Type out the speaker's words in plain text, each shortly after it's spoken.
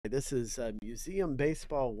This is Museum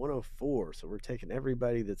Baseball 104. So we're taking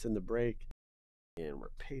everybody that's in the break and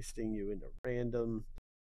we're pasting you into random.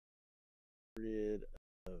 Rid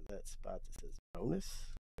of that spot that says bonus.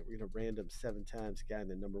 We're going to random 7 times. Guy in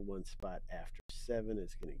the number 1 spot after 7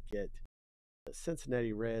 is going to get the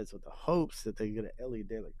Cincinnati Reds with the hopes that they get an Ellie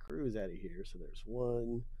De La Cruz out of here. So there's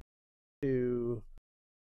 1, 2,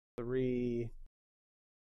 3,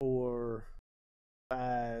 4,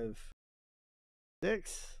 5,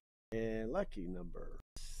 6, and lucky number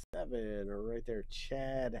 7 are right there.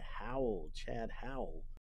 Chad Howell.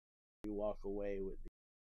 You walk away with the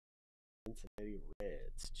Cincinnati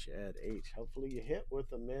Reds. Chad H. Hopefully you hit with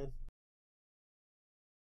them, man.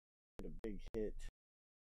 Get a big hit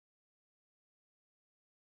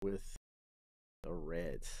with the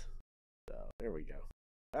Reds. So there we go.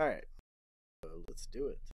 All right. So let's do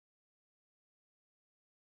it.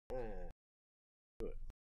 Do it.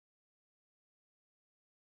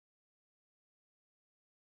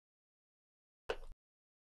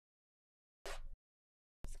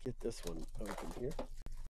 Let's get this one open here.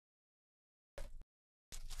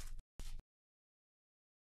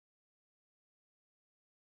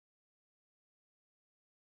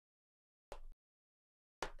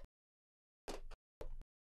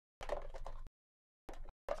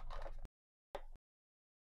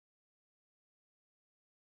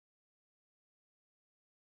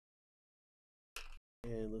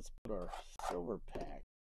 And let's put our silver pack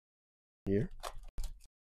here.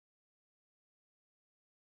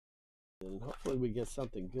 And hopefully we get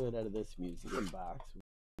something good out of this museum box.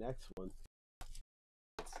 Next one.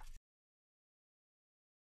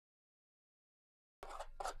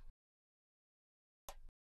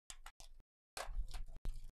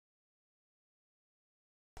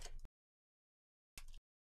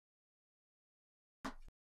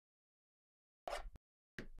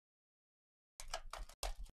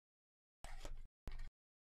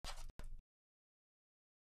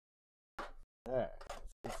 All right,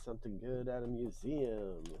 let's get something good out of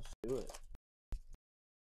museum. Let's do it.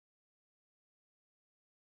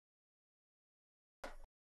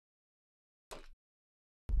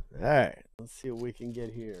 All right, let's see what we can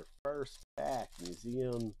get here. First pack,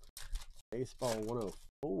 Museum Baseball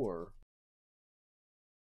 104.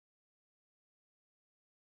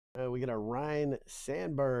 We got a Ryan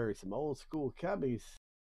Sandberg, some old school Cubbies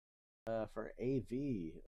for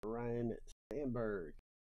AV. Ryan Sandberg.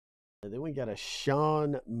 And then we got a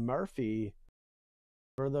Sean Murphy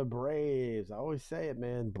for the Braves. I always say it,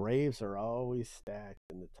 man. Braves are always stacked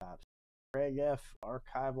in the top. Craig F.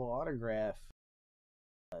 Archival autograph.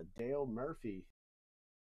 Dale Murphy.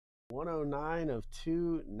 109 of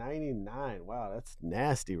 299. Wow, that's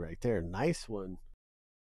nasty right there. Nice one.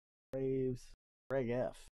 Braves. Craig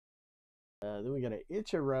F. Then we got an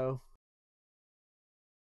Ichiro.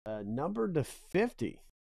 Numbered to 50.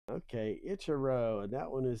 Okay, Ichiro, and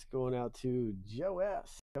that one is going out to Joe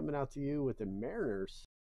S. Coming out to you with the Mariners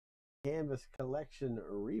Canvas Collection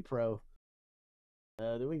Repro.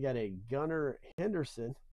 Then we got a Gunnar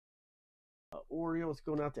Henderson. Orioles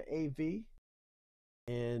going out to AV.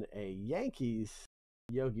 And a Yankees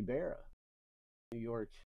Yogi Berra. New York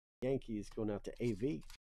Yankees going out to AV.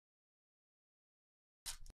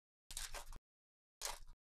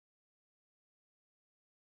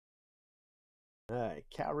 All right,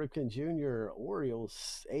 Cal Ripken Jr.,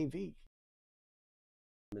 Orioles, AV.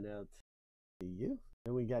 Coming out to you.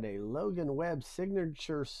 Then we got a Logan Webb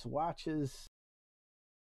signature swatches.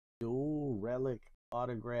 Dual relic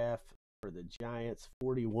autograph for the Giants.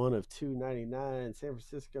 41 of 299. San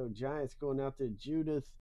Francisco Giants going out to Judith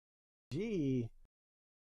G.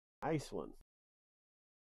 Nice one.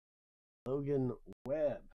 Logan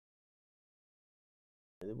Webb.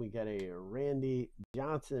 And then we got a Randy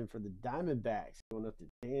Johnson for the Diamondbacks going up to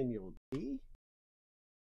Daniel D.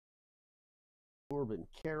 Corbin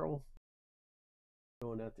Carroll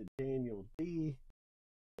going out to Daniel D.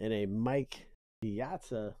 And a Mike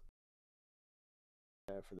Piazza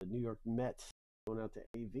for the New York Mets going out to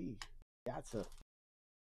AV. Piazza.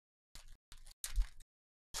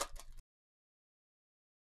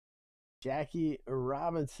 Jackie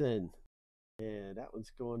Robinson. And that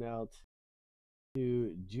one's going out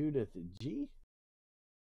to Judith G.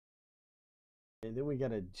 And then we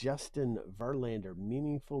got a Justin Verlander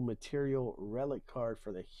meaningful material relic card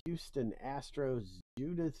for the Houston Astros.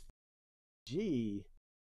 Judith G.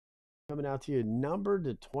 Coming out to you numbered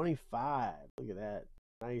to 25. Look at that.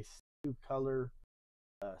 Nice 2-color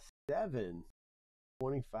 7.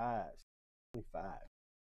 25.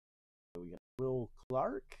 So we got Will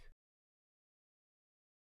Clark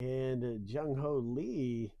and Jung Ho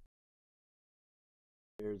Lee.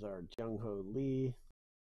 There's our Jung Ho Lee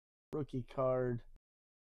rookie card.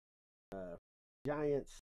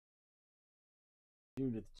 Giants,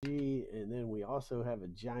 Judith G. And then we also have a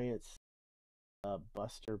Giants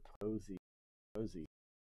Buster Posey.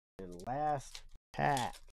 And last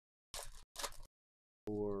pack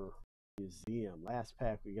for museum. Last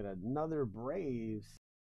pack, we got another Braves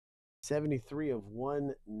 73 of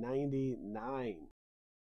 199.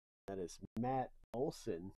 That is Matt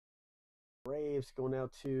Olson. Braves going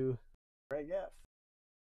out to Greg F.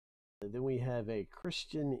 And then we have a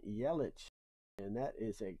Christian Yelich, and that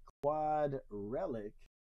is a quad relic.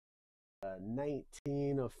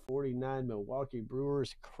 19 of 49 Milwaukee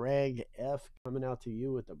Brewers. Craig F. coming out to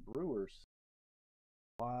you with the Brewers.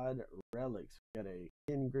 Quad relics. We got a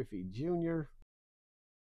Ken Griffey Jr.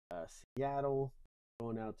 Seattle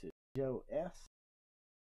going out to Joe S.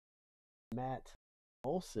 Matt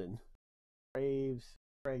Olson. Braves.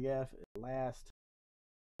 Craig F. And last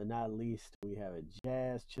but not least, we have a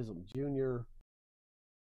Jazz Chisholm Jr.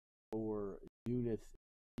 for Judith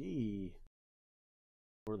G.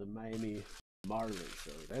 for the Miami Marlins.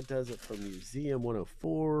 So that does it for Museum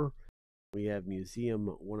 104. We have Museum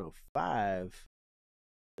 105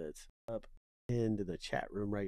 that's up into the chat room right